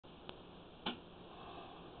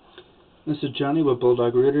This is Johnny with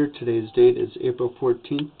Bulldog Rooter. Today's date is April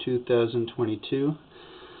 14th, 2022.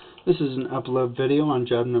 This is an upload video on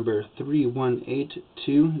job number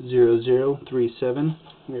 31820037.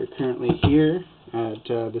 We are currently here at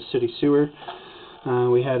the city sewer.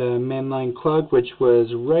 We had a mainline clog which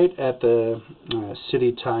was right at the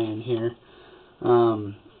city tie-in here.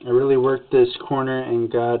 I really worked this corner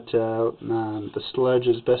and got the sludge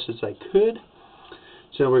as best as I could.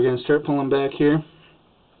 So we're going to start pulling back here.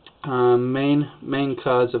 Main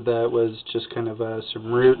cause of that was just kind of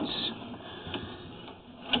some roots,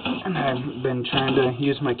 and I've been trying to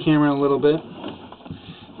use my camera a little bit,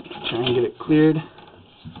 try and get it cleared,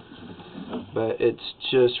 but it's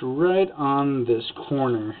just right on this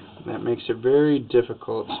corner that makes it very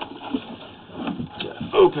difficult to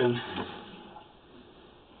open.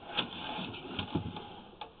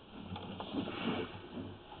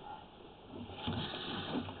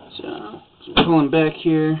 So pulling back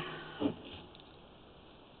here.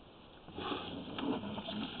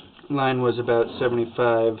 Line was about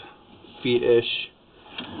 75 feet-ish.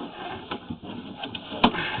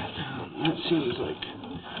 That seems like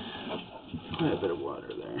quite a bit of water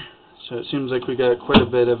there. So it seems like we got quite a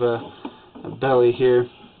bit of a belly here.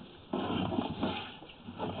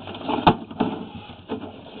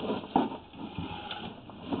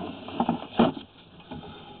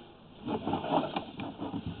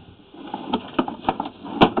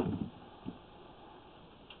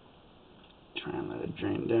 Try and let it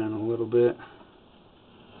drain down a little bit.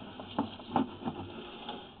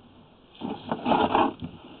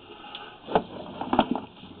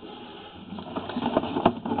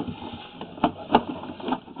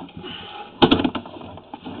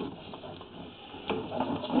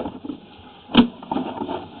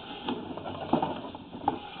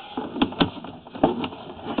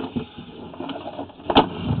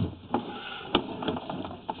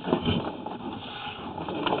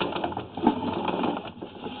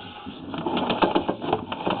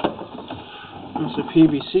 There's a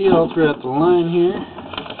PVC all throughout the line here.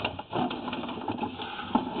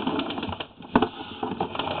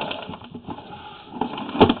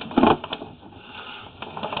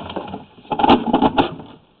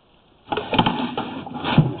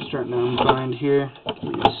 I'm starting to unbind here.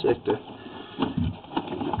 Give me a sec to get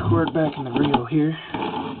the cord back in the reel here.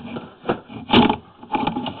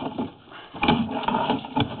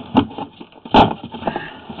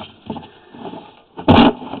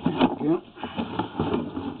 There we go.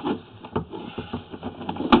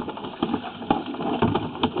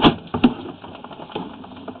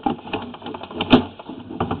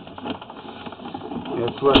 I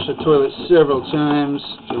flushed the toilet several times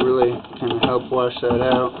to really kind of help wash that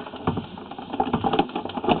out.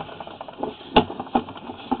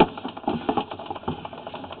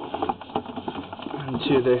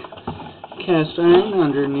 Into the cast iron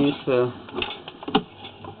underneath the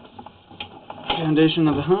foundation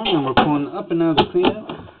of the home, and we're pulling up and out of the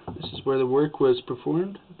cleanout. This is where the work was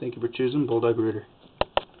performed. Thank you for choosing Bulldog Rooter.